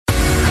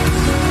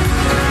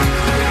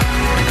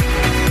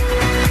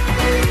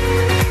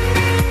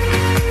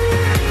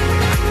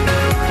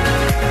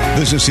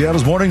This is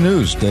Seattle's Morning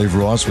News. Dave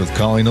Ross with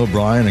Colleen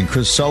O'Brien and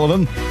Chris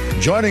Sullivan.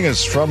 Joining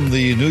us from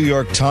the New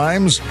York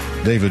Times,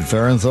 David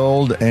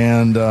Fahrenthold.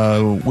 And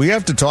we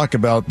have to talk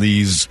about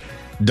these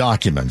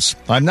documents.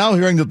 I'm now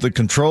hearing that the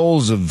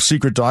controls of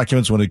secret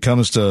documents when it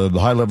comes to the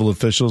high-level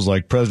officials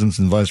like presidents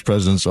and vice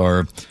presidents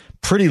are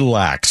pretty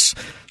lax.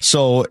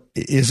 So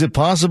is it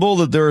possible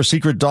that there are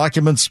secret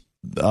documents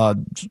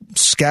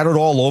scattered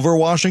all over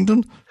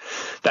Washington?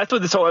 That's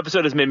what this whole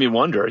episode has made me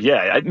wonder.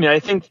 Yeah, I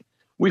think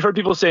we've heard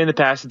people say in the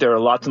past that there are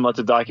lots and lots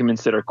of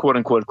documents that are quote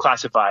unquote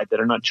classified that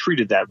are not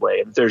treated that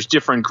way. There's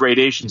different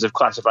gradations of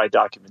classified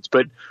documents.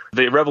 But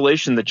the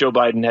revelation that Joe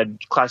Biden had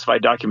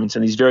classified documents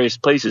in these various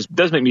places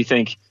does make me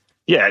think,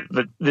 yeah,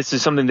 that this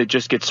is something that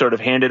just gets sort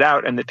of handed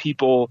out and that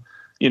people,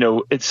 you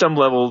know, at some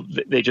level,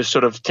 they just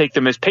sort of take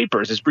them as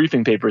papers, as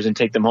briefing papers, and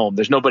take them home.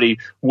 There's nobody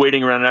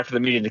waiting around after the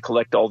meeting to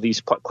collect all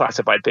these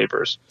classified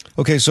papers.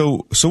 Okay,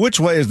 so which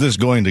way is this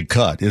going to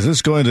cut? Is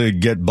this going to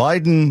get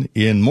Biden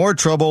in more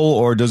trouble,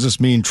 or does this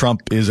mean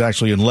Trump is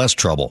actually in less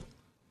trouble?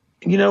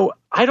 You know,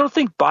 I don't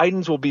think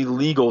Biden's will be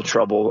legal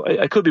trouble.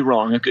 I could be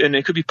wrong, and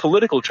it could be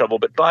political trouble,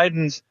 but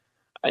Biden's,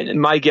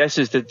 my guess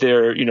is that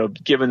they're, you know,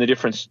 given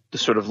the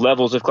sort of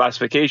levels of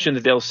classification,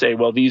 that they'll say,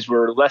 well, these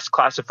were less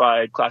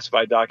classified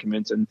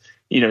documents. And,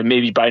 you know,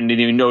 maybe Biden didn't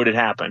even know it had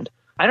happened.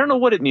 I don't know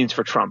what it means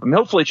for Trump. I mean,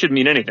 hopefully it shouldn't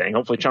mean anything.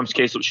 Hopefully Trump's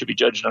case should be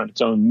judged on its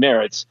own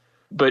merits.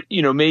 But,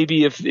 you know,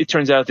 maybe if it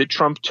turns out that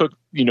Trump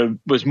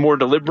was more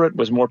deliberate,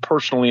 was more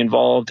personally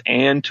involved,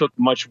 and took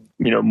much,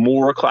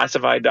 more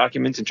classified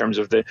documents in terms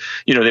of they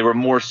were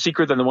more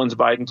secret than the ones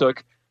Biden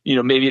took,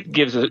 maybe it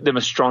gives them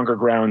a stronger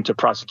ground to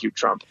prosecute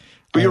Trump.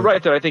 But you're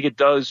right that I think it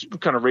does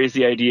kind of raise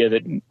the idea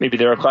that maybe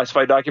there are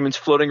classified documents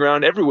floating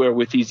around everywhere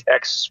with these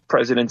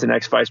ex-presidents and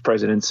ex-vice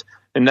presidents.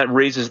 And that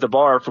raises the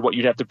bar for what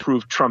you'd have to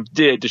prove Trump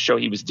did to show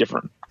he was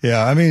different.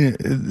 Yeah, I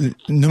mean,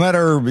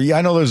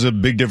 I know there's a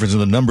big difference in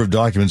the number of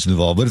documents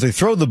involved, but if they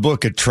throw the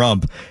book at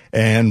Trump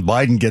and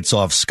Biden gets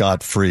off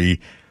scot-free,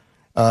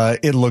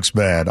 it looks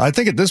bad. I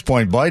think at this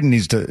point, Biden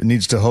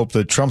needs to hope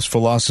that Trump's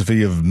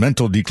philosophy of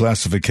mental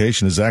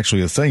declassification is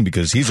actually a thing,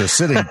 because he's a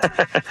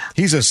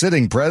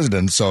sitting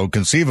president. So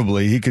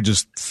conceivably, he could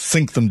just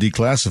think them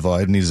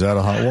declassified and he's out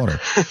of hot water.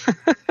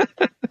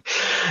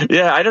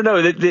 Yeah, I don't know.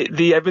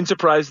 I've been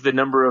surprised at the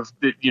number of,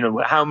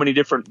 how many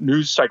different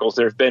news cycles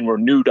there have been where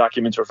new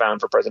documents were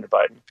found for President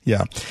Biden.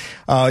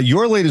 Yeah.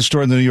 Your latest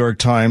story in the New York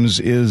Times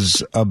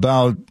is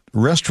about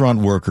restaurant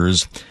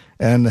workers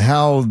and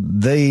how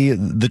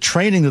the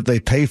training that they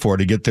pay for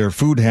to get their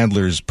food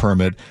handler's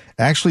permit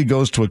actually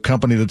goes to a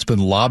company that's been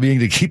lobbying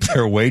to keep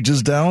their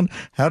wages down.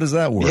 How does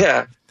that work?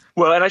 Yeah.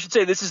 Well, and I should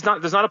say does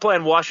not apply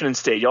in Washington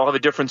State. Y'all have a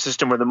different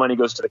system where the money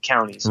goes to the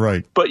counties.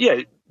 Right. But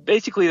yeah,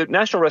 basically the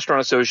National Restaurant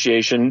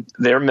Association,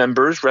 their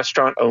members,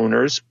 restaurant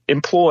owners,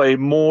 employ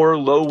more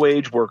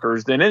low-wage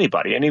workers than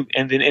anybody,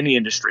 and than any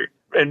industry.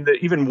 And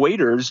even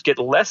waiters get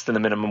less than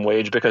the minimum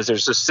wage because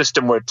there's a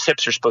system where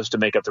tips are supposed to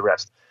make up the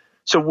rest.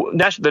 So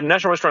the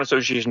National Restaurant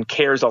Association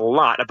cares a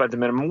lot about the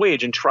minimum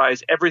wage and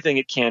tries everything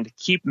it can to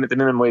keep the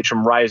minimum wage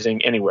from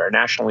rising anywhere,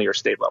 nationally or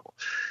state level.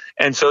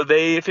 And so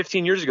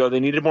 15 years ago, they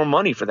needed more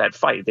money for that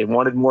fight. They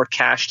wanted more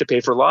cash to pay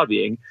for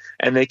lobbying.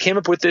 And they came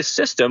up with this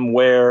system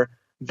where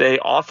they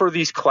offer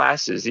these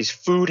classes, these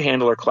food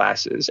handler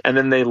classes, and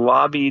then they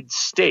lobbied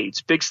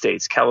states, big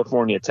states,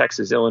 California,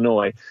 Texas,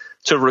 Illinois,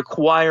 to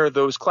require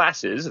those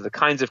classes, the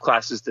kinds of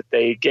classes that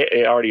they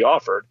already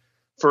offered,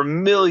 for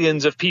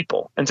millions of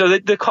people. And so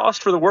the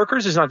cost for the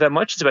workers is not that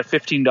much. It's about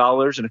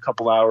 $15 in a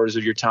couple hours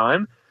of your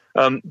time.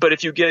 But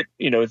if you get,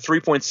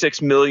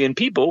 3.6 million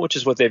people, which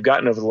is what they've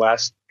gotten over the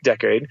last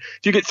decade,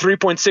 if you get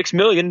 3.6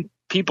 million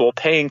people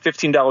paying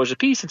 $15 a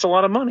piece, it's a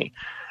lot of money.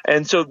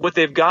 And so what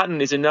they've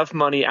gotten is enough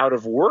money out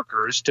of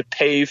workers to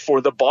pay for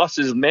the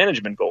boss's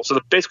management goals. So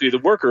basically the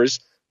workers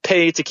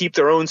pay to keep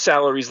their own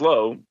salaries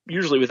low,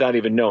 usually without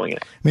even knowing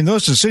it. I mean, the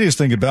most insidious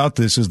thing about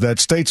this is that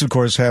states, of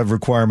course, have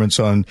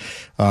requirements on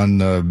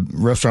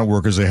restaurant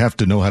workers. They have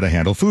to know how to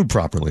handle food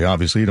properly.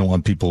 Obviously, you don't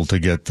want people to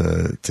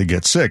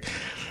get sick.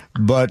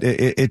 But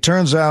it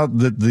turns out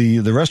that the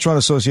Restaurant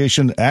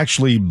Association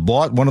actually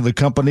bought one of the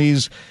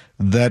companies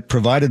that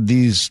provided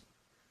these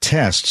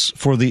tests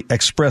for the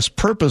express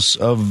purpose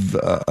of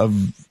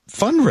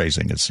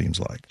fundraising, it seems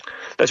like.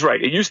 That's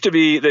right. It used to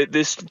be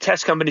this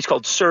test company is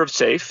called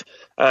ServSafe.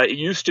 It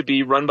used to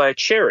be run by a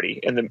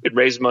charity, and it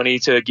raised money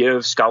to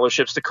give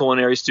scholarships to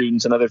culinary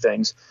students and other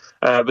things.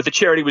 But the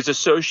charity was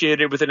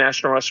associated with the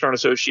National Restaurant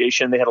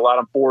Association. They had a lot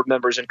of board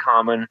members in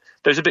common.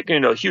 There's a big,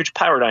 huge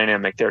power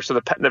dynamic there. So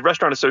the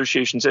Restaurant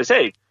Association says,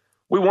 hey,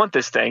 we want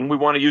this thing. We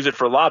want to use it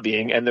for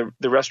lobbying. And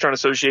the Restaurant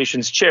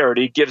Association's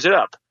charity gives it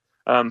up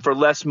for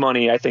less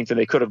money, I think, than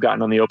they could have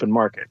gotten on the open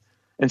market.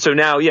 And so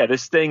now,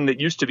 this thing that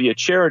used to be a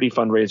charity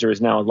fundraiser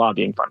is now a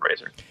lobbying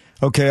fundraiser.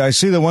 Okay, I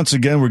see that once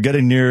again we're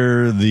getting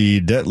near the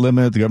debt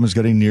limit. The government's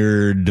getting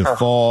near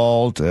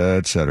default,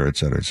 et cetera, et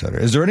cetera, et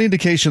cetera. Is there any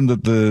indication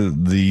that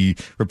the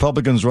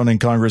Republicans running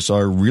Congress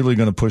are really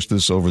going to push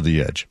this over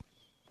the edge?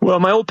 Well,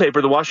 my old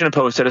paper, the Washington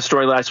Post, had a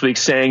story last week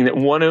saying that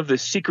one of the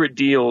secret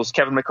deals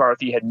Kevin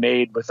McCarthy had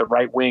made with the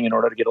right wing in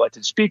order to get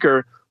elected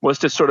speaker was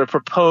to sort of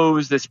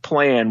propose this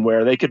plan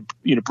where they could,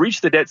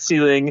 breach the debt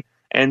ceiling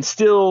and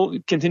still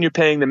continue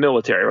paying the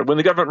military. When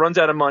the government runs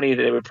out of money,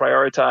 they would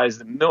prioritize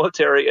the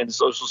military and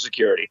Social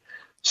Security.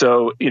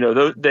 So,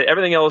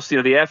 everything else, the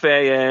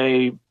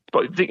FAA,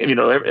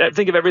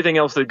 think of everything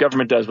else the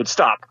government does would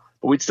stop,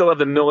 but we'd still have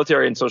the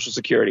military and Social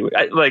Security.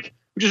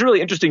 Which is a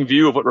really interesting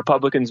view of what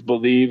Republicans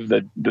believe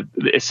that the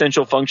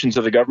essential functions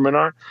of the government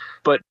are.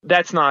 But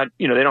that's not,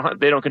 they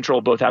don't control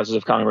both houses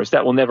of Congress.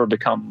 That will never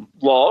become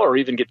law or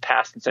even get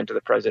passed and sent to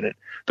the president.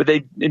 But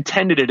they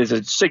intended it as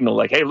a signal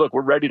like, hey, look,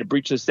 we're ready to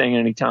breach this thing at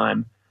any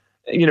time.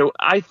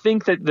 I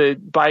think that the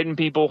Biden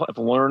people have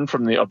learned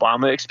from the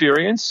Obama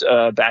experience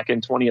back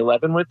in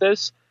 2011 with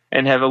this,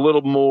 and have a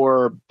little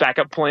more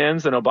backup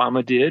plans than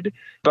Obama did.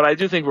 But I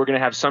do think we're going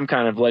to have some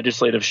kind of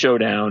legislative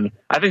showdown.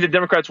 I think the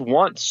Democrats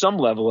want some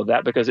level of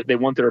that because they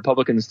want the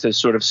Republicans to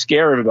sort of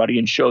scare everybody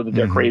and show that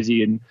they're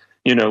crazy and,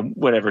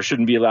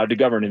 shouldn't be allowed to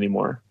govern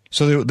anymore.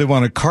 So they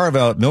want to carve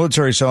out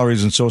military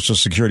salaries and Social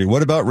Security.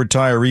 What about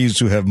retirees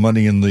who have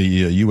money in the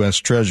U.S.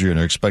 Treasury and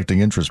are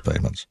expecting interest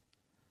payments?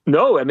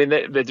 No, I mean,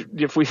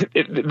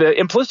 the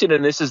implicit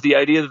in this is the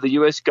idea that the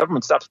U.S.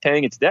 government stops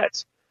paying its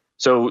debts.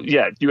 So,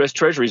 yeah, U.S.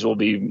 Treasuries will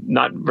be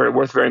not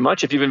worth very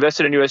much. If you've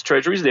invested in U.S.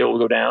 Treasuries, they will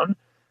go down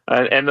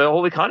and the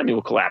whole economy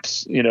will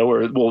collapse, or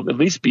will at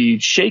least be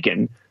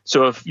shaken.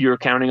 So if you're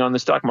counting on the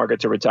stock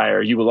market to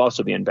retire, you will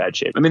also be in bad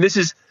shape. I mean, this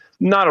is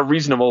not a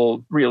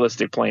reasonable,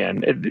 realistic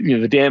plan.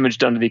 The damage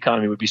done to the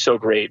economy would be so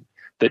great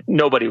that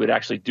nobody would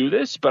actually do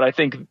this. But I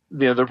think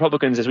the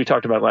Republicans, as we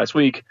talked about last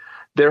week,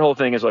 their whole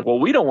thing is like, well,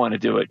 we don't want to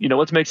do it.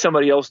 Let's make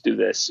somebody else do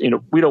this.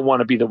 We don't want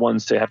to be the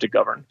ones to have to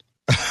govern.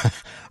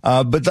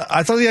 But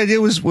I thought the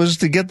idea was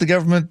to get the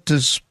government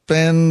to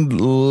spend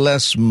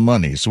less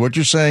money. So what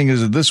you're saying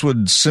is that this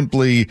would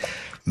simply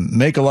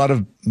make a lot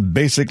of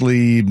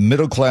basically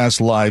middle-class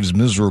lives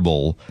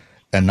miserable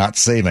and not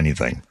save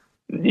anything.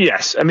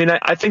 Yes. I mean,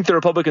 I think the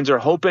Republicans are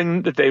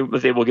hoping that they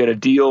will get a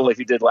deal like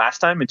they did last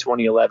time in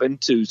 2011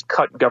 to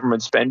cut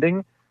government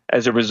spending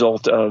as a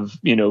result of,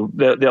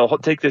 they'll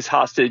take this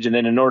hostage, and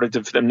then in order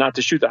for them not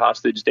to shoot the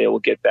hostage, they will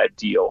get that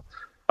deal.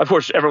 Of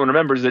course, everyone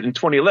remembers that in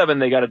 2011,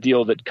 they got a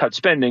deal that cut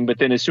spending. But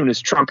then as soon as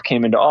Trump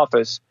came into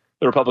office,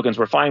 the Republicans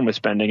were fine with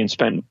spending and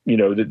spent,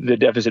 the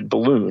deficit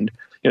ballooned.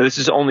 This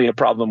is only a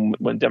problem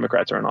when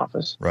Democrats are in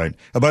office. Right.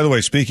 By the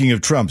way, speaking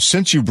of Trump,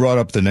 since you brought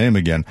up the name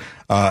again,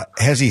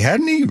 has he had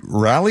any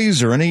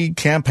rallies or any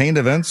campaign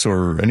events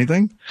or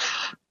anything?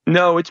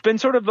 No, it's been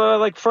sort of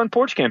like front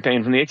porch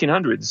campaign from the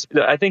 1800s.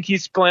 I think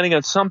he's planning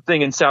on something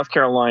in South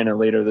Carolina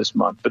later this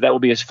month, but that will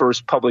be his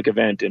first public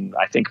event in,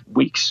 I think,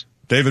 weeks.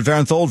 David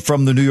Farenthold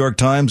from the New York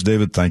Times.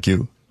 David, thank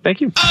you. Thank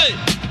you.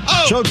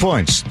 Choke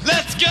Points.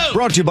 Let's go.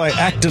 Brought to you by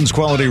Acton's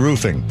Quality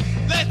Roofing.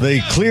 They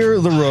clear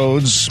the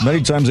roads.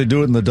 Many times they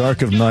do it in the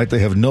dark of night. They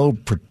have no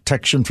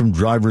protection from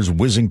drivers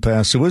whizzing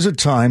past. So is it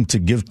time to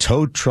give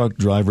tow truck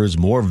drivers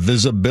more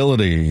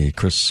visibility?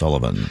 Chris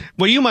Sullivan.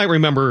 Well, you might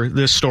remember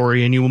this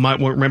story, and you might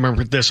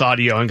remember this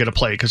audio I'm going to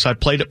play, because I've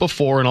played it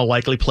before, and I'll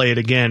likely play it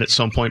again at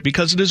some point,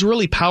 because it is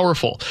really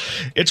powerful.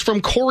 It's from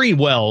Corey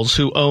Wells,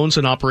 who owns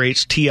and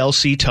operates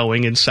TLC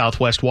Towing in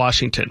Southwest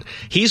Washington.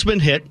 He's been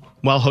hit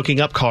while hooking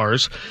up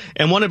cars,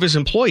 and one of his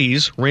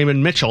employees,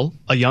 Raymond Mitchell,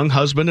 a young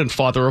husband and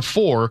father of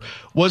 4,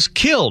 was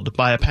killed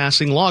by a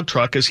passing log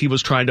truck as he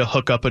was trying to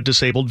hook up a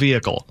disabled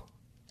vehicle.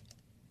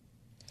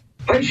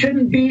 I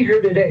shouldn't be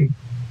here today.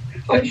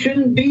 I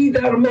shouldn't be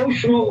that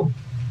emotional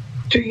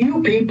to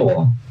you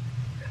people,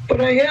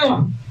 but I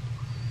am.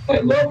 I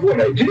love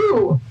what I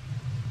do,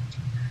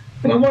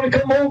 and I want to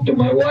come home to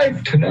my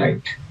wife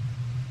tonight.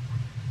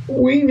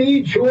 We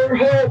need your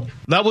help.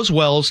 That was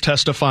Wells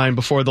testifying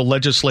before the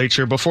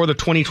legislature before the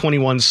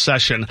 2021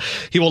 session.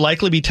 He will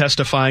likely be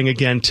testifying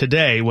again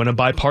today when a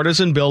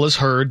bipartisan bill is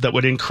heard that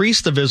would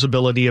increase the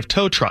visibility of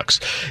tow trucks.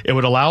 It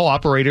would allow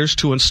operators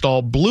to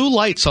install blue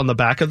lights on the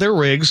back of their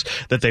rigs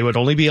that they would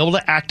only be able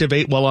to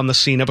activate while on the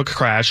scene of a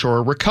crash or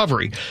a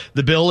recovery.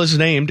 The bill is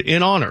named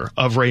in honor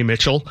of Ray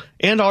Mitchell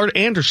and Art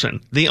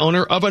Anderson, the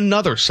owner of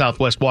another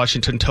Southwest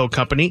Washington tow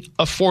company,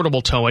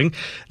 Affordable Towing,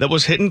 that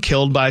was hit and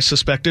killed by a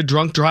suspected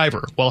drunk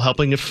driver while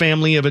helping a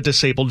family of a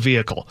disabled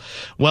vehicle.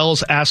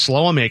 Wells asked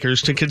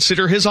lawmakers to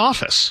consider his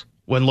office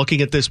when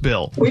looking at this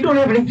bill. We don't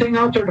have anything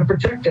out there to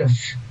protect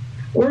us.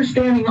 We're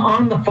standing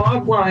on the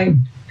fog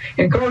line,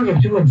 and cars are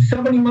doing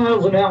 70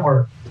 miles an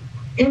hour,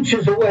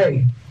 inches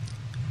away.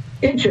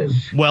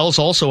 Inches. Wells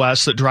also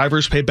asked that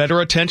drivers pay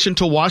better attention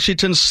to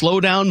Washington's slow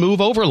down,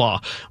 move over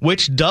law,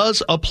 which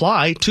does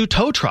apply to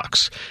tow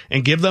trucks,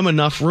 and give them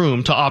enough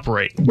room to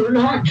operate. We're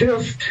not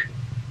just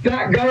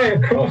that guy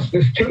across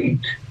the state.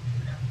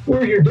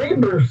 We're your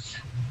neighbors.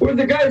 We're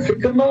the guys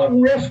that come out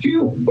and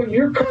rescue when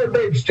your car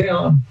breaks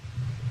down.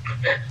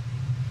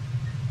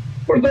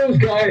 We're those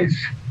guys.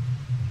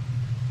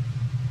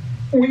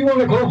 We want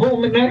to go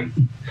home at night.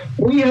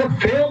 We have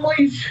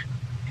families.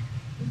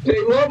 They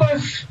love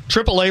us.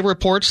 AAA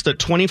reports that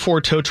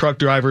 24 tow truck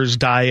drivers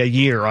die a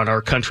year on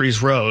our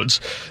country's roads.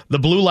 The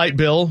blue light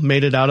bill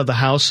made it out of the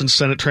House and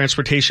Senate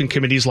Transportation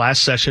Committees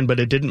last session, but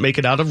it didn't make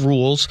it out of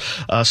rules.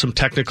 Some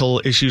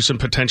technical issues and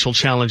potential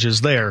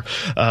challenges there.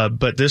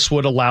 But this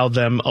would allow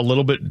them a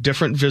little bit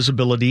different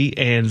visibility,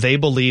 and they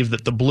believe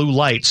that the blue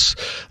lights,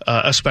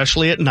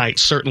 especially at night,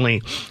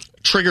 certainly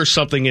trigger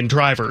something in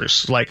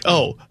drivers like,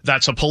 oh,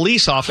 that's a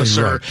police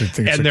officer, right.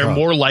 And they're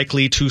more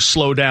likely to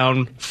slow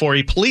down for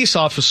a police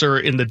officer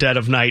in the dead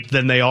of night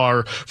than they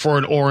are for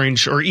an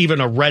orange or even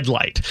a red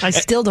light. I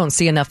still don't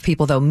see enough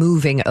people, though,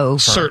 moving over.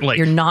 Certainly.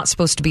 You're not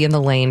supposed to be in the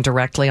lane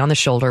directly on the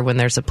shoulder when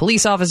there's a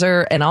police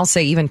officer, and I'll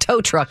say even tow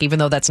truck, even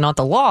though that's not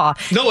the law.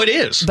 No, it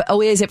is. But,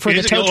 is it for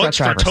the tow truck it's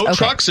drivers? for tow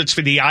trucks, it's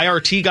for the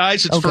IRT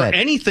guys, it's for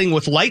anything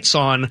with lights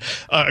on,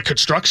 a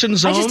construction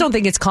zone. I just don't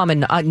think it's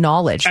common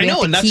knowledge. We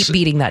have to keep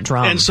beating that drum.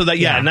 And so that,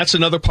 and that's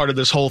another part of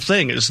this whole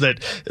thing is that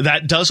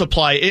does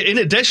apply. In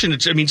addition,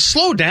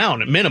 slow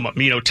down at minimum,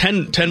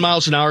 10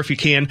 miles an hour if you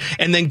can,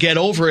 and then get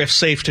over if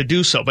safe to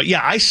do so. But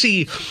I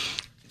see.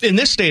 In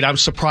this state, I'm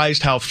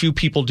surprised how few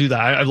people do that.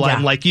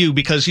 I'm like you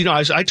because,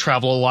 I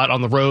travel a lot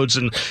on the roads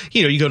and,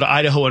 you go to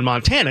Idaho and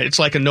Montana. It's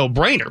like a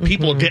no-brainer. Mm-hmm.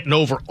 People are getting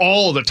over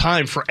all the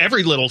time for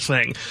every little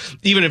thing,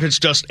 even if it's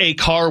just a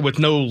car with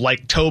no,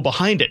 tow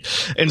behind it.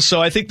 And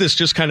so I think this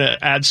just kind of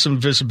adds some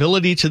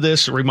visibility to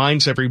this. It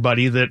reminds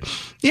everybody that,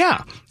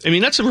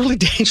 that's a really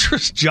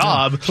dangerous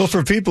job. Yeah. Well,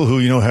 for people who,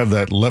 have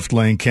that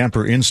left-lane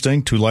camper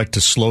instinct who like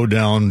to slow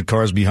down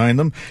cars behind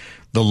them,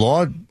 the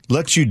law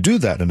lets you do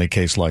that in a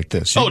case like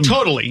this.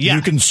 Totally, yeah.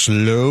 You can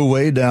slow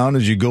way down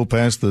as you go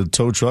past the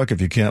tow truck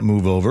if you can't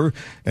move over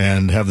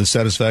and have the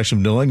satisfaction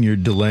of knowing you're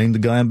delaying the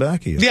guy in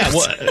back of you. Yeah,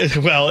 what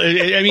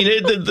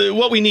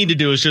we need to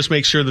do is just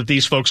make sure that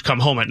these folks come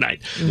home at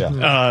night.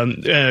 Yeah.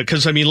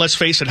 Because, let's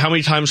face it, how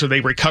many times are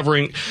they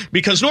recovering?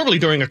 Because normally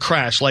during a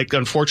crash,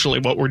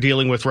 unfortunately what we're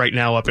dealing with right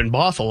now up in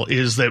Bothell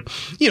is that,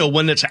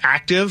 when it's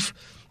active,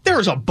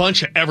 there's a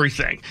bunch of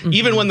everything. Mm-hmm.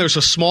 Even when there's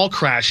a small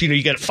crash,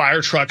 you get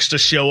fire trucks to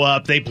show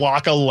up, they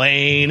block a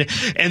lane,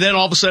 and then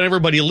all of a sudden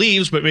everybody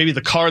leaves, but maybe the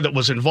car that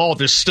was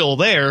involved is still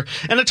there,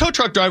 and the tow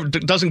truck driver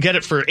doesn't get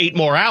it for 8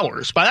 more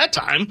hours. By that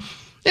time,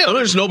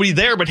 there's nobody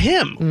there but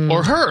him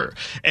or her.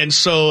 And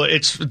so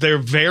they're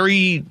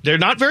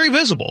not very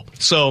visible.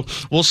 So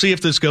we'll see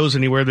if this goes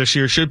anywhere this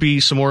year. Should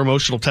be some more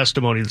emotional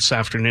testimony this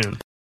afternoon.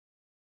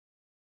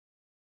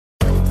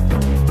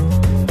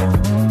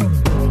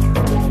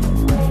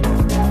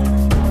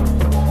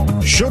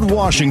 Should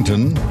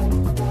Washington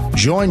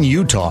join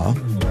Utah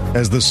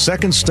as the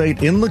second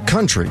state in the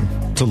country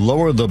to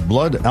lower the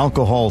blood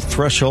alcohol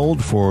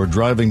threshold for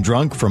driving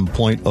drunk from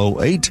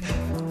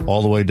 0.08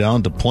 all the way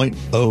down to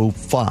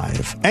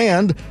 0.05?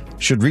 And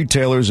should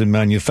retailers and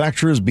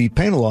manufacturers be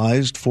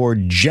penalized for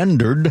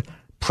gendered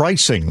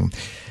pricing?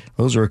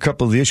 Those are a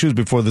couple of the issues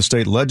before the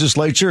state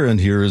legislature, and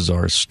here is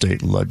our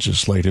state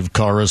legislative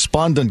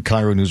correspondent,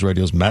 KIRO News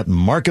Radio's Matt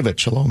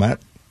Markovich. Hello,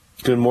 Matt.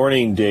 Good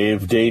morning,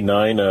 Dave. Day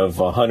 9 of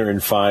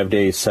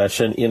 105-day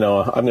session. I'm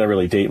going to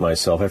really date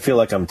myself. I feel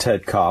like I'm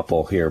Ted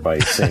Koppel here by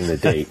saying the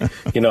date.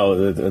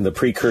 The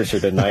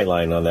precursor to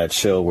Nightline on that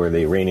show where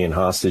the Iranian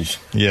hostage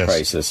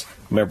crisis.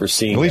 Remember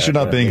seeing At least you're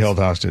not being held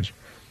hostage.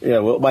 Yeah,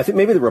 well, I think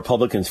maybe the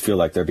Republicans feel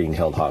like they're being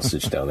held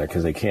hostage down there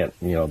because they can't,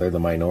 they're the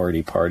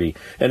minority party.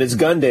 And it's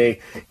gun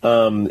day.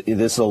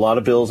 There's a lot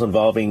of bills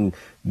involving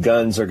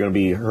guns are going to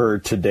be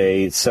heard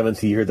today. It's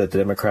 7th year that the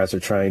Democrats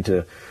are trying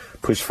to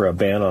push for a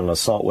ban on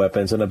assault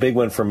weapons, and a big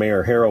one for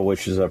Mayor Harrell,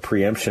 which is a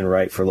preemption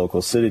right for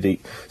local city.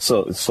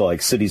 So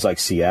like cities like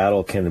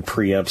Seattle can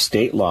preempt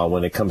state law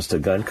when it comes to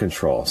gun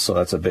control. So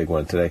that's a big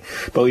one today.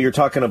 But you're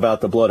talking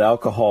about the blood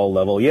alcohol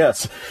level.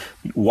 Yes,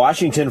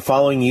 Washington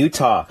following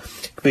Utah,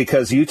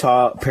 because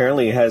Utah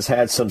apparently has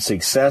had some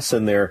success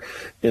in their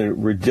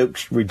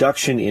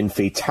reduction in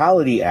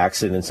fatality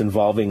accidents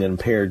involving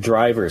impaired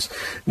drivers.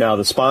 Now,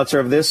 the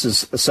sponsor of this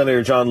is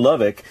Senator John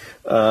Lovick,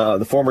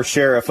 the former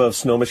sheriff of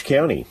Snohomish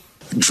County.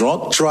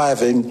 Drunk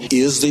driving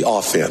is the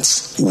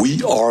offense.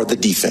 We are the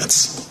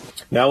defense.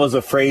 That was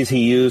a phrase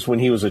he used when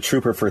he was a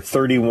trooper for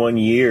 31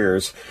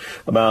 years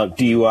about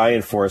DUI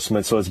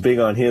enforcement, so it's big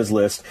on his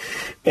list.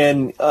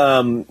 And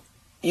then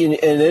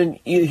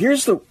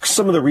here's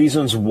some of the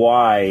reasons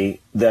why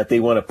that they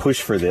want to push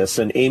for this.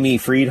 And Amy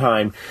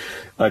Friedheim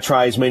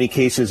tries many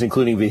cases,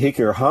 including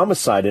vehicular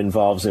homicide,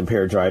 involves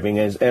impaired driving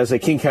as a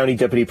King County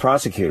deputy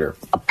prosecutor.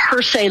 A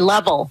per se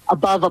level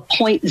above a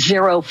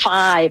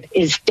 0.05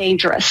 is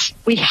dangerous.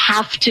 We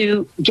have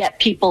to get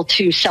people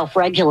to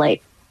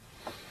self-regulate.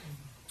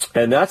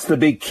 And that's the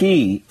big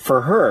key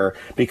for her,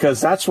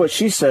 because that's what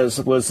she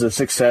says was the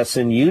success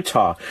in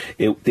Utah.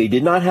 They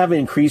did not have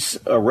increased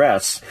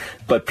arrests,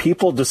 but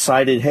people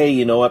decided, hey,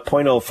 you know what,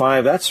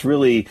 0.05, that's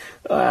really,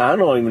 I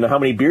don't even know how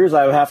many beers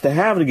I would have to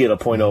get a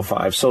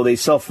 0.05. So they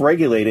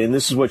self-regulated, and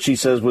this is what she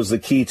says was the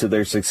key to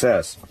their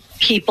success.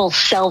 People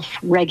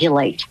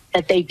self-regulate,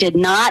 that they did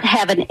not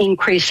have an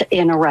increase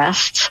in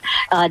arrests.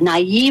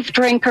 Naive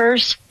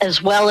drinkers,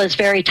 as well as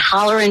very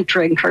tolerant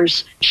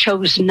drinkers,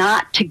 chose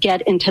not to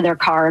get into their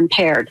car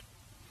impaired.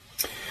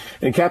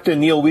 And Captain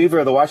Neil Weaver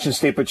of the Washington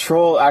State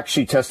Patrol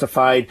actually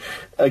testified,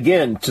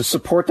 again, to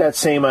support that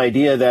same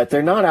idea that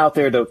they're not out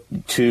there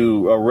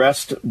to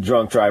arrest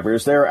drunk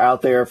drivers. They're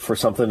out there for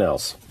something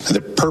else.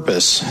 The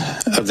purpose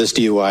of this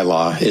DUI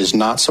law is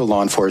not so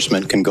law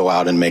enforcement can go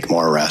out and make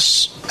more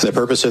arrests. The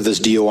purpose of this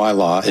DUI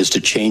law is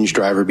to change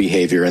driver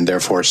behavior and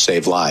therefore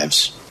save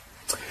lives.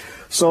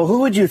 So who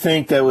would you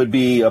think that would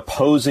be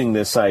opposing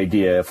this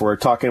idea if we're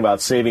talking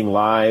about saving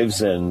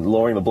lives and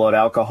lowering the blood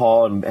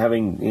alcohol and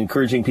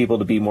encouraging people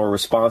to be more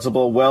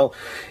responsible? Well,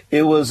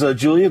 it was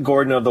Julia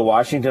Gordon of the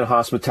Washington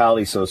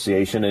Hospitality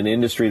Association, an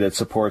industry that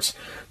supports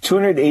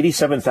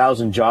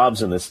 287,000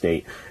 jobs in the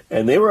state,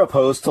 and they were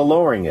opposed to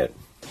lowering it.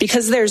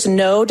 Because there's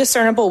no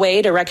discernible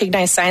way to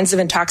recognize signs of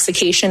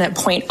intoxication at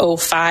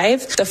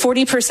 0.05, the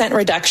 40%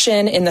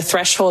 reduction in the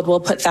threshold will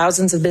put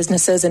thousands of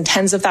businesses and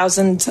tens of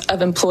thousands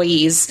of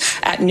employees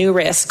at new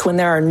risk when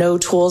there are no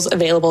tools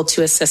available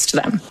to assist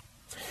them.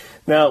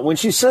 Now, when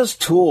she says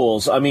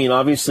tools, I mean,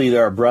 obviously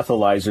there are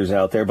breathalyzers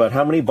out there, but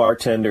how many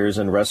bartenders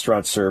and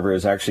restaurant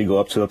servers actually go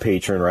up to a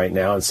patron right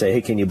now and say,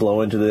 hey, can you blow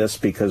into this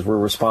because we're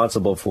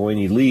responsible for when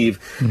you leave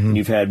and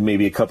you've had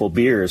maybe a couple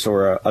beers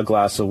or a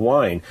glass of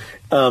wine?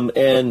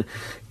 And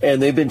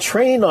they've been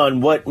trained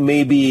on what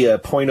may be a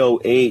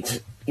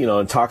 0.08,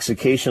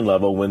 intoxication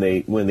level when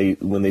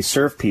they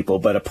serve people,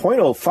 but a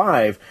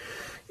 0.05,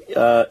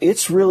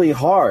 it's really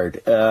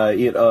hard.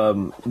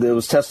 There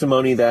was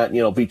testimony that,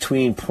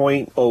 between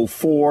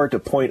 0.04 to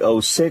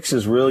 0.06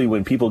 is really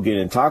when people get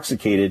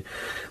intoxicated,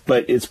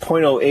 but it's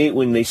 0.08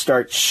 when they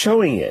start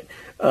showing it.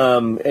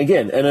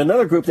 Again, and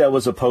another group that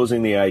was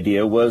opposing the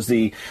idea was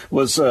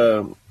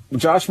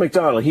Josh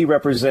McDonald. He's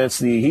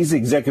the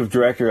executive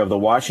director of the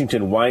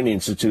Washington Wine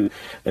Institute,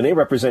 and they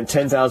represent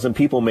 10,000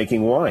 people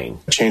making wine.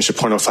 Change to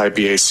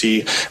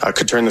 0.05 BAC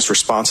could turn this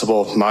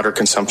responsible, moderate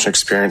consumption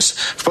experience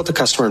for both the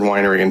customer and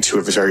winery into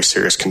a very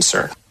serious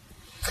concern.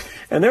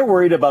 And they're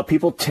worried about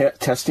people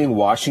testing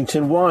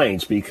Washington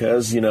wines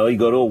because, you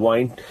go to a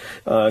wine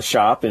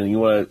shop and you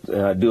want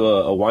to do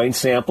a wine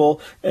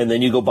sample, and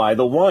then you go buy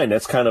the wine.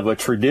 That's kind of a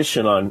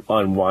tradition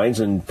on wines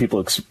and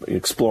people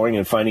exploring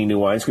and finding new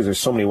wines because there's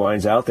so many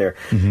wines out there.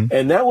 Mm-hmm.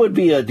 And that would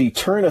be a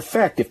deterrent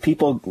effect. If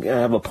people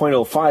have a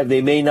 0.05,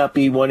 they may not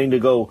be wanting to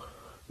go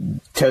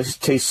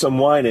taste some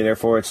wine, and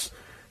therefore it's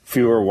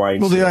fewer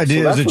wine. Well, the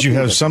idea is that you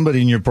have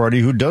somebody in your party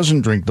who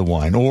doesn't drink the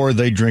wine, or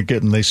they drink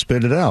it and they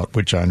spit it out,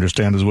 which I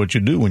understand is what you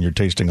do when you're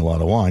tasting a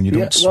lot of wine. You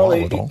don't swallow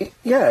it all.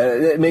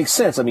 It makes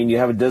sense. I mean, you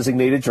have a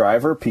designated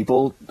driver.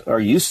 People are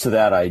used to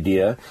that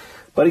idea.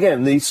 But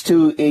again, these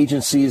two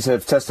agencies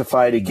have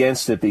testified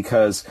against it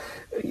because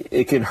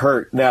it can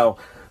hurt. Now,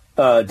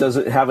 does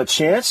it have a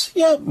chance?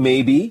 Yeah,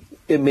 maybe.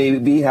 It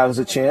maybe has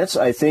a chance.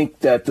 I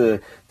think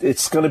that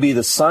it's going to be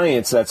the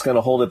science that's going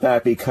to hold it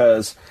back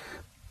because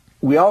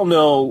we all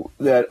know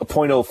that a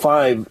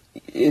 0.05,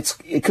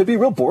 it could be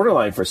real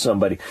borderline for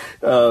somebody.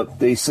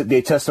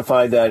 They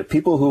testified that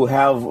people who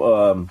have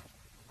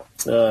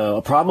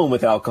a problem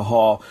with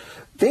alcohol,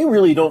 they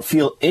really don't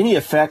feel any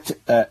effect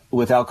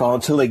with alcohol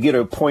until they get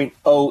a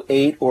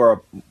 0.08 or a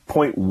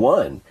 0.1.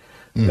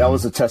 Mm-hmm. That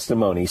was the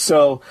testimony.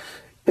 So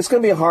it's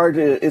going to be hard.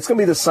 It's going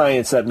to be the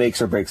science that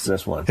makes or breaks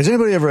this one. Has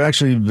anybody ever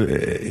actually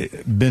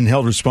been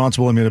held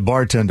responsible? I mean, a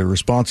bartender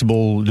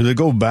responsible. Do they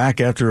go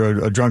back after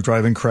a drunk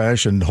driving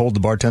crash and hold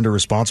the bartender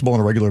responsible on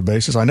a regular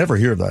basis? I never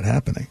hear of that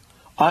happening.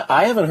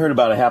 I haven't heard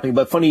about it happening,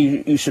 but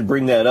funny you should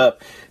bring that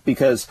up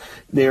because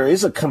there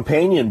is a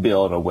companion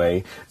bill in a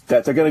way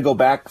that they're going to go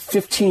back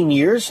 15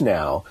 years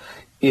now.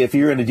 If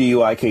you're in a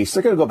DUI case,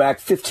 they're going to go back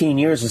 15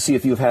 years to see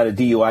if you've had a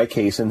DUI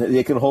case, and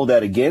they can hold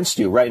that against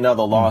you. Right now,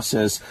 the law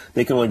says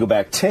they can only go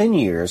back 10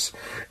 years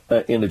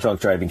in a drunk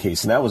driving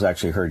case, and that was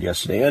actually heard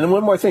yesterday. And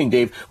one more thing,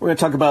 Dave, we're going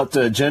to talk about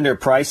gender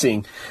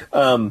pricing.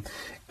 And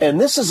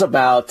this is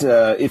about,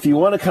 if you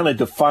want to kind of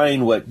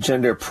define what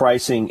gender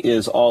pricing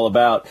is all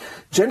about,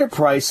 gender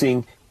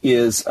pricing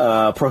is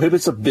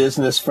prohibits a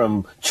business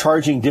from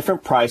charging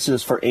different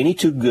prices for any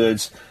two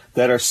goods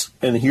that are,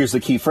 and here's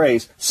the key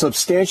phrase,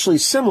 substantially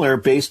similar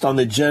based on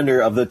the gender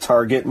of the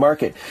target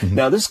market. Mm-hmm.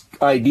 Now, this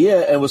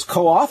idea was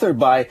co-authored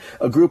by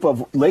a group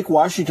of Lake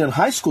Washington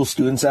high school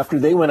students after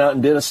they went out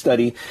and did a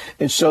study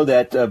and showed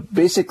that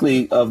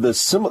basically of the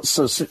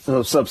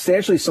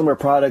substantially similar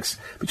products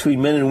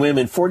between men and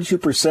women,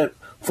 42%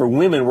 for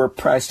women were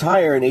priced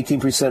higher and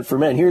 18% for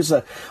men. Here's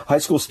a high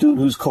school student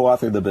who's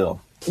co-authored the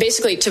bill.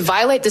 Basically, to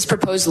violate this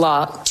proposed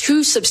law,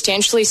 two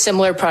substantially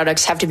similar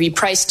products have to be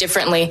priced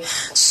differently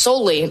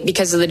solely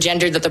because of the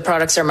gender that the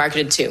products are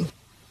marketed to.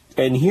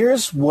 And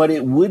here's what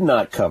it would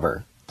not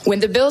cover. When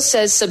the bill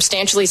says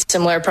substantially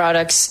similar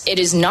products, it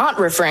is not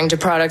referring to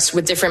products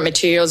with different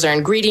materials or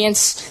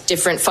ingredients,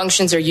 different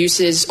functions or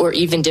uses, or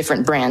even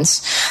different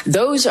brands.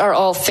 Those are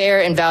all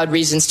fair and valid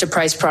reasons to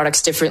price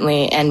products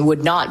differently and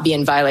would not be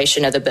in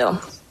violation of the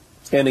bill.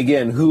 And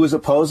again, who is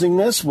opposing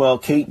this? Well,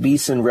 Kate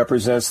Beeson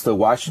represents the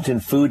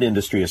Washington Food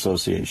Industry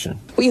Association.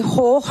 We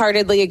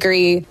wholeheartedly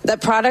agree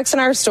that products in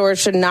our stores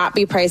should not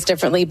be priced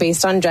differently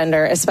based on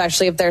gender,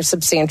 especially if they're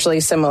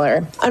substantially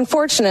similar.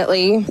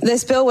 Unfortunately,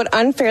 this bill would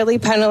unfairly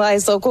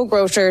penalize local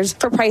grocers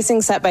for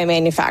pricing set by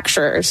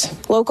manufacturers.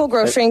 Local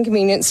grocery and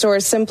convenience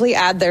stores simply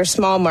add their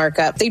small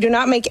markup. They do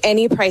not make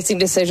any pricing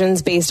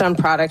decisions based on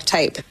product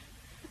type.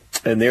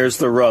 And there's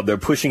the rub. They're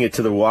pushing it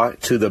to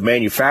the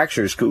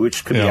manufacturers,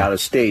 which could be out of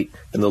state,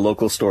 and the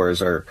local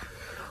stores are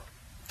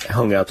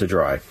hung out to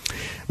dry.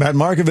 Matt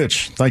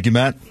Markovich. Thank you,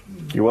 Matt.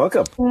 You're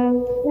welcome.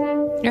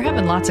 You're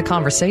having lots of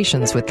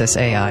conversations with this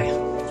AI.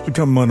 It's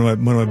become one of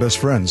my best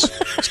friends.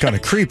 It's kind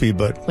of creepy,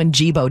 but... When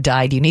Jibo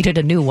died, you needed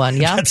a new one,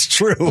 yeah? That's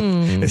true.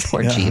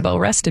 Poor Jibo.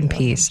 Rest in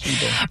peace.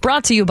 Jibo.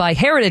 Brought to you by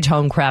Heritage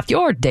Homecraft,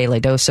 your daily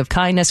dose of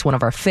kindness. One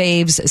of our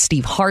faves,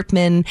 Steve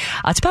Hartman.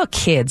 It's about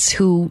kids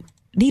who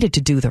needed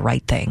to do the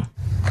right thing.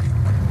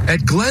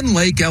 At Glen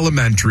Lake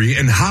Elementary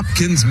in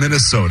Hopkins,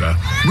 Minnesota,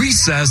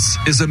 recess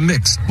is a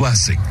mixed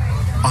blessing.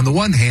 On the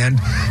one hand,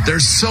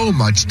 there's so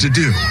much to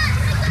do.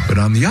 But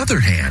on the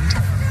other hand,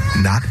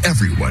 not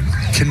everyone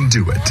can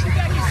do it.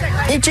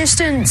 It just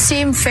didn't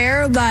seem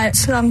fair that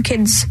some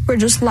kids were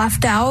just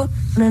left out.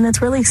 And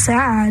it's really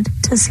sad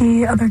to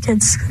see other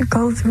kids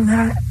go through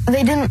that.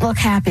 They didn't look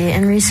happy,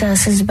 and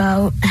recess is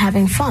about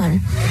having fun.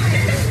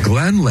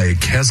 Glen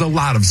Lake has a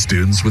lot of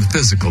students with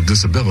physical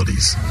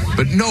disabilities,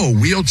 but no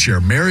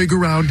wheelchair,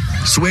 merry-go-round,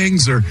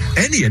 swings, or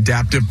any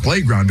adaptive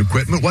playground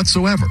equipment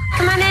whatsoever.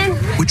 Come on in.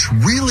 Which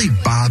really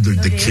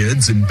bothered the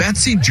kids in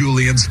Betsy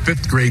Julian's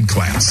 5th grade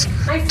class,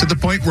 to the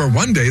point where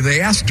one day they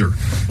asked her,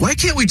 why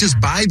can't we just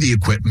buy the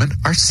equipment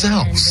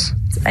ourselves?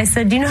 I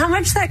said, do you know how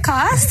much that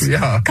costs?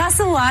 Yeah. It costs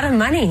a lot of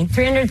money.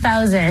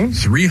 $300,000.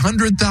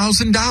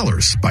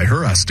 $300,000 by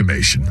her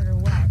estimation.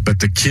 But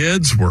the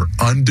kids were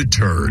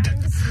undeterred.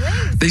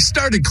 They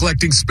started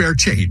collecting spare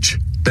change,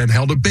 then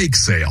held a bake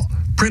sale,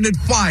 printed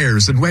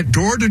flyers, and went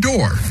door to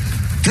door.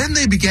 Then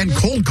they began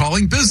cold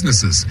calling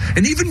businesses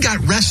and even got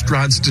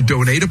restaurants to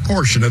donate a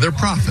portion of their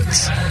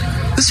profits.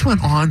 This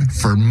went on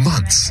for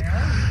months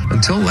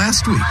until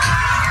last week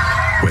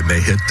when they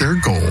hit their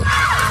goal.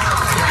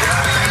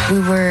 We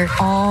were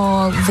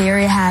all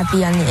very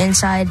happy on the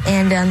inside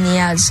and on the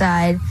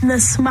outside. The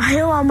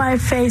smile on my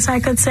face, I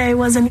could say,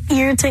 was an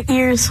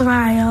ear-to-ear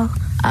smile.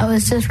 I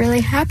was just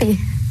really happy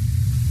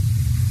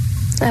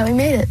that we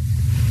made it.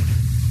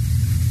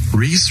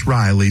 Reese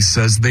Riley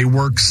says they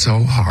worked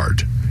so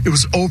hard. It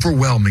was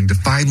overwhelming to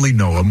finally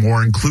know a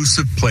more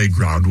inclusive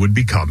playground would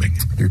be coming.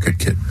 You're a good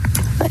kid.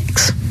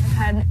 Thanks.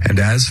 And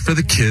as for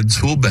the kids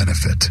who'll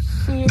benefit,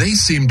 they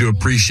seem to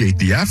appreciate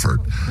the effort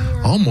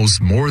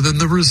almost more than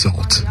the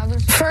result.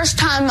 First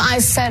time I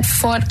set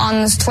foot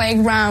on this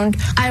playground,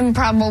 I'm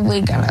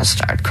probably gonna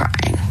start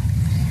crying.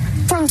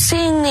 From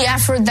seeing the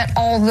effort that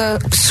all the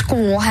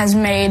school has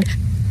made.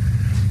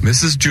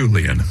 Mrs.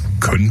 Julian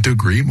couldn't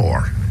agree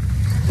more.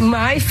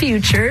 My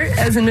future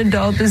as an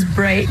adult is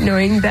bright,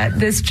 knowing that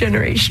this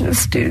generation of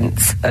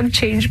students, of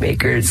change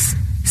makers,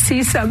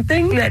 see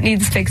something that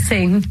needs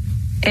fixing,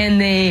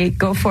 and they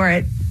go for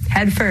it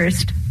head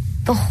first.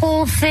 The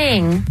whole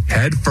thing.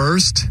 Head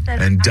first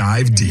and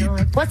dive deep.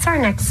 What's our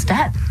next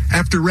step?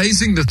 After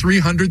raising the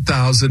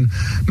 $300,000,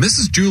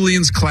 Mrs.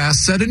 Julian's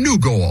class set a new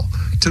goal,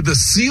 to the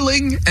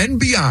ceiling and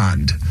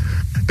beyond.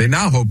 They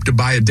now hope to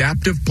buy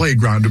adaptive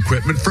playground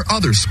equipment for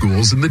other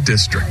schools in the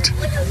district,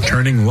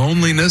 turning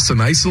loneliness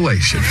and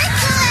isolation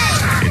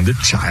into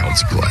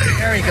child's play.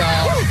 There we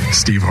go.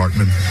 Steve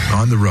Hartman,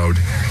 on the road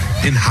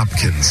in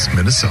Hopkins,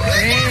 Minnesota.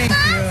 Thank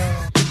you.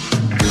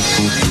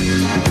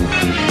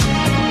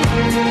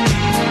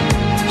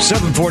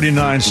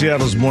 7:49,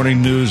 Seattle's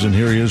morning news, and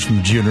here he is from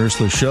the G and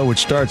Ursula show, which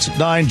starts at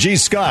 9. G.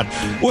 Scott,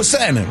 what's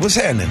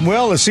happening?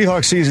 Well, the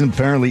Seahawks season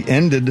apparently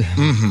ended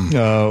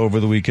over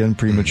the weekend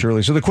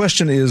prematurely. So the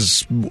question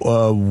is,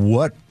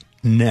 what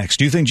next?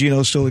 Do you think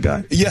Geno's still the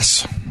guy?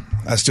 Yes.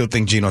 I still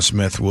think Geno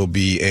Smith will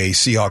be a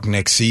Seahawk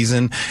next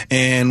season.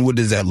 And what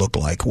does that look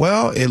like?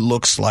 Well, it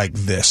looks like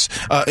this.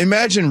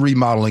 Imagine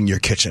remodeling your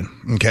kitchen,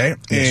 okay?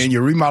 Yes. And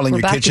you're remodeling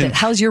your kitchen.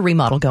 How's your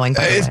remodel going,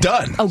 by the way? It's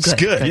done. Oh, good.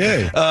 It's good.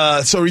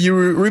 Yeah. So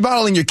you're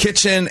remodeling your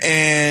kitchen,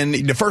 and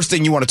the first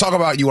thing you want to talk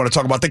about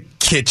the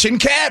kitchen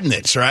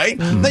cabinets, right?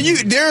 Now,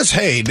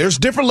 there's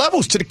different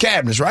levels to the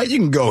cabinets, right? You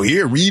can go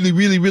here, really,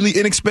 really, really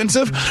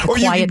inexpensive. Or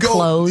you can go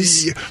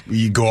clothes.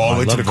 You go all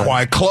the way to the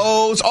quiet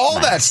clothes, all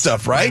that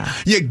stuff, right?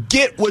 Yeah. You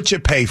get what you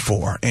pay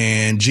for.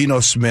 And Geno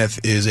Smith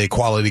is a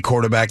quality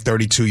quarterback,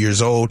 32 years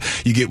old.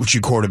 You get what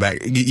you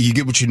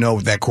get what you know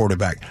with that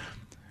quarterback.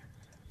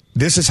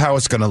 This is how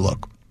it's going to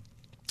look.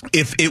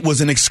 If it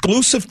was an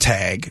exclusive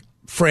tag,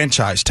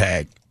 franchise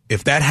tag,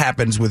 if that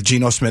happens with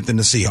Geno Smith and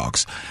the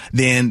Seahawks,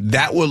 then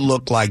that would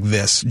look like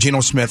this.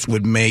 Geno Smith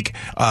would make,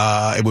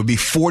 it would be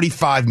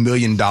 $45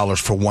 million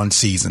for one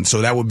season.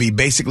 So that would be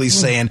basically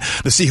saying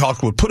the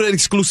Seahawks would put an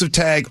exclusive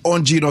tag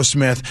on Geno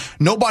Smith.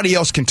 Nobody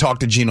else can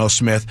talk to Geno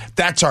Smith.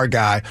 That's our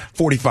guy,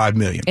 $45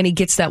 million. And he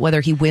gets that whether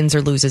he wins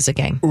or loses a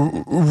game.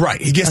 Right.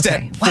 He gets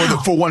that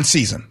for one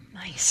season.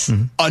 Nice.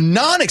 A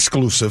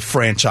non-exclusive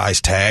franchise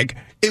tag,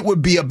 it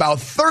would be about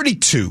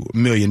 $32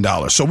 million.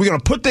 So we're going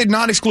to put the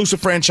non-exclusive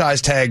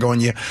franchise tag on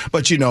you.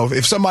 But,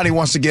 if somebody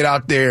wants to get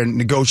out there and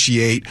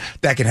negotiate,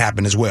 that can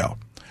happen as well.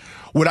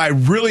 What I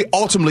really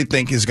ultimately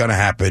think is going to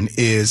happen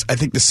is I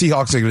think the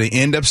Seahawks are going to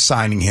end up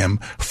signing him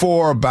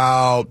for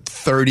about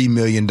 $30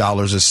 million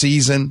a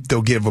season.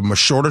 They'll give him a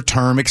shorter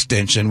term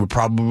extension. I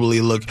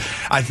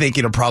think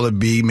it'll probably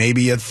be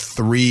maybe a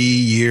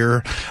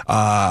 3-year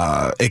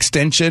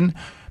extension.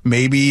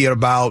 Maybe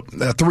about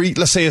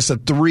let's say it's a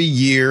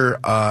 3-year,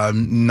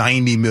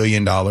 $90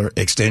 million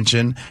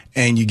extension,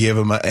 and you give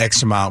him an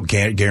X amount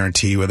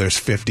guarantee, whether it's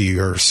 50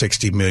 or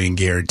 60 million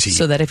guarantee.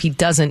 So that if he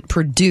doesn't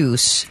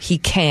produce, he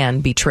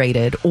can be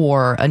traded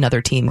or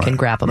another team can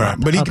grab him up.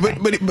 But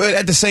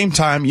at the same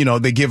time,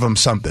 they give him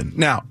something.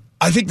 Now,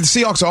 I think the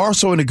Seahawks are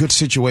also in a good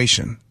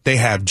situation. They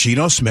have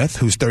Geno Smith,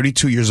 who's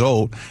 32 years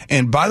old.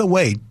 And by the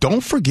way,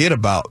 don't forget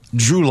about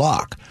Drew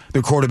Lock,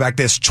 the quarterback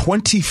that's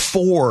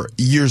 24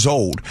 years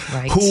old,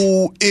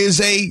 who is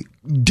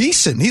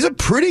he's a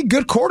pretty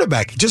good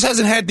quarterback. He just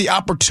hasn't had the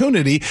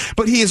opportunity,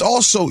 but he is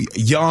also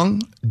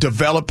young,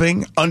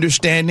 developing,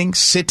 understanding,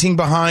 sitting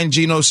behind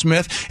Geno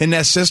Smith in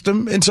that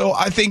system. And so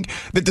I think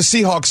that the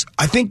Seahawks,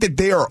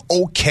 they are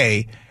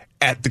okay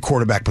at the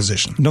quarterback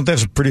position. Don't they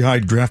have some pretty high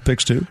draft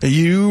picks, too?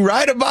 You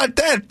right about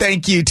that.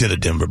 Thank you to the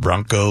Denver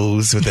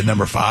Broncos with the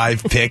number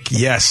 5 pick.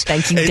 Yes.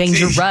 Thank you,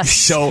 Danger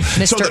Russ,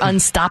 Mr.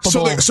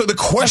 Unstoppable. So the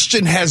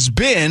question has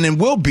been and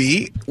will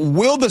be,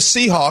 will the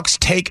Seahawks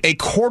take a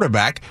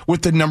quarterback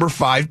with the number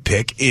 5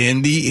 pick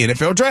in the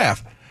NFL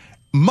draft?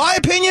 My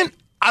opinion,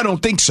 I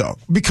don't think so,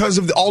 because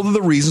of all of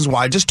the reasons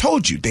why I just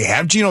told you. They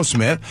have Geno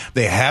Smith.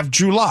 They have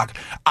Drew Lock.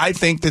 I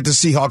think that the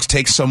Seahawks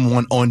take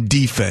someone on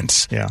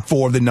defense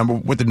with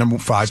the number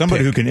 5 Somebody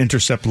pick. who can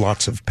intercept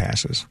lots of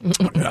passes.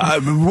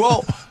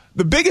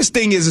 The biggest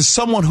thing is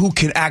someone who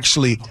can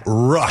actually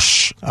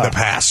rush the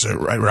passer,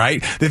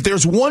 right? If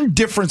there's one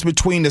difference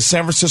between the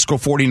San Francisco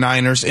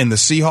 49ers and the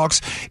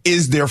Seahawks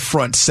is their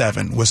front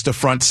seven. What's the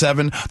front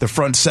seven? The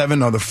front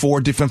seven are the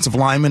 4 defensive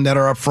linemen that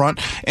are up front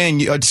and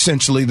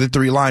essentially the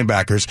 3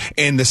 linebackers.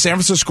 And the San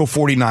Francisco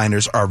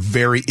 49ers are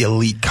very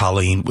elite,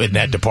 Colleen, in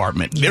that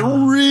department. They're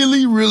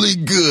really, really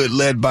good,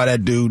 led by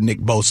that dude, Nick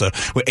Bosa,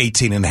 with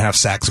 18.5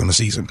 sacks on the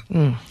season.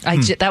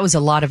 That was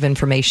a lot of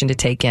information to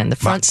take in. The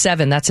front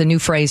seven, that's a new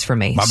phrase for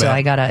me. So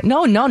I gotta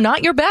no,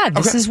 not your bad.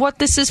 This is what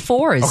this is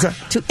for,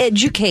 to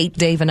educate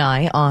Dave and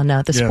I on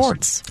the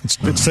sports.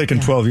 It's taken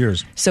 12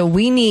 years. So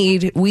we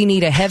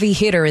need a heavy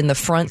hitter in the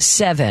front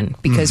seven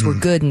because we're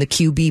good in the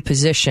QB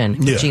position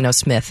with Geno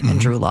Smith and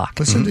Drew Lock.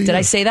 Did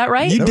I say that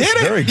right? You did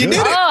it. Very good. You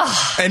did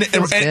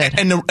it.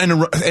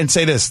 And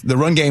say this: the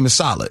run game is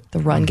solid. The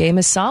run game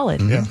is solid.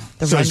 Yeah.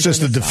 So it's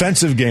just the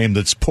defensive game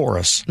that's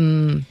porous.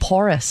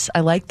 Porous. I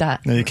like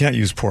that. No, you can't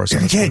use porous. You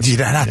can't do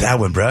that. Not that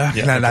one, bro.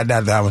 Yeah. Not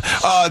that one.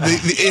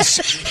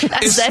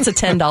 That's a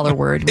 $10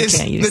 word. We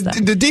can't use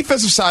that. The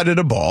defensive side of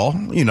the ball,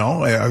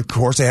 of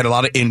course, they had a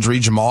lot of injury.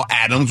 Jamal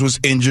Adams was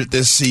injured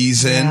this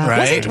season,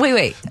 right?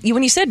 Wait.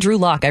 When you said Drew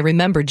Lock, I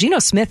remember Geno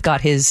Smith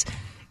got his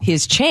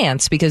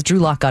chance because Drew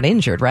Lock got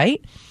injured,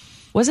 right?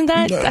 Wasn't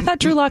that? No, I thought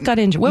Drew Lock got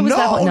injured. What was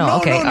that one? No,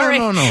 okay. All right.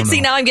 No. See,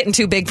 now I'm getting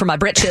too big for my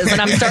britches, and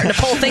I'm starting to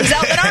pull things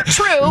out that aren't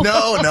true.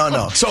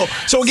 No. So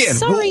again,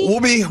 we'll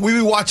be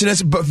watching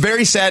this, but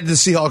very sad the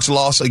Seahawks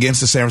lost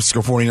against the San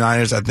Francisco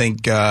 49ers. I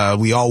think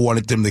we all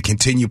wanted them to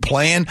continue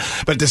playing,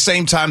 but at the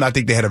same time, I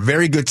think they had a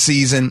very good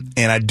season,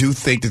 and I do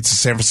think that the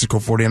San Francisco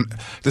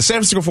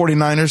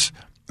 49ers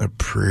are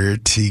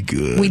pretty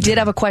good. We did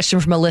have a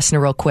question from a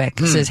listener real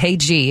quick. It says, hey,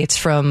 G, it's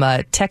from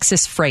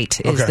Texas Freight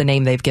is the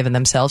name they've given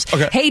themselves.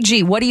 Okay. Hey,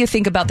 G, what do you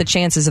think about the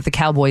chances of the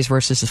Cowboys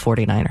versus the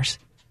 49ers?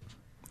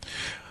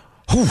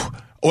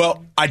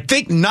 Well, I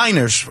think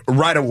Niners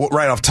right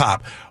off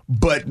top.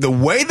 But the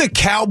way the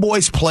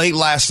Cowboys played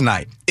last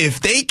night, if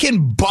they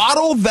can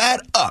bottle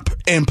that up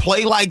and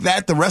play like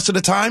that the rest of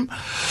the time,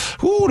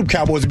 the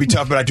Cowboys would be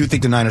tough, but I do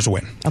think the Niners will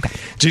win. Okay.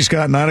 G.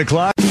 Scott, 9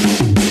 o'clock.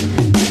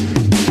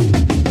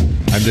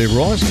 I'm Dave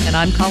Ross. And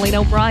I'm Colleen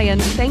O'Brien.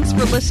 Thanks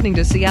for listening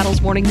to Seattle's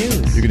Morning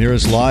News. You can hear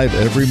us live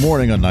every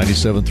morning on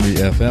 97.3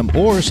 FM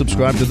or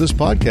subscribe to this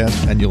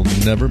podcast and you'll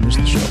never miss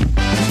the show.